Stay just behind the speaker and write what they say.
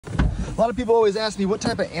A lot of people always ask me what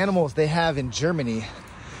type of animals they have in Germany,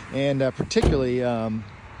 and particularly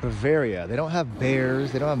Bavaria. They don't have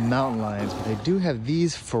bears, they don't have mountain lions, but they do have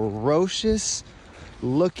these ferocious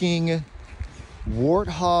looking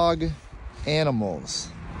warthog animals.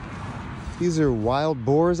 These are wild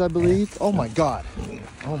boars, I believe. Oh my God.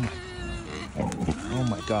 Oh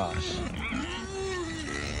my gosh.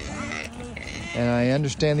 And I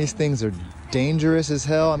understand these things are dangerous as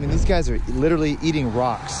hell. I mean, these guys are literally eating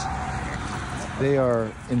rocks. They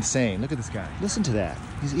are insane. Look at this guy. Listen to that.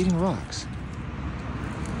 He's eating rocks.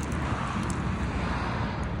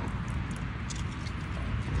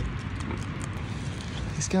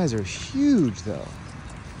 These guys are huge, though.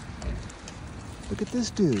 Look at this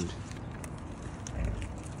dude.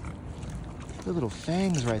 The little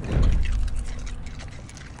fangs right there.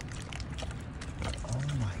 Oh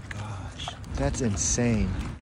my gosh. That's insane.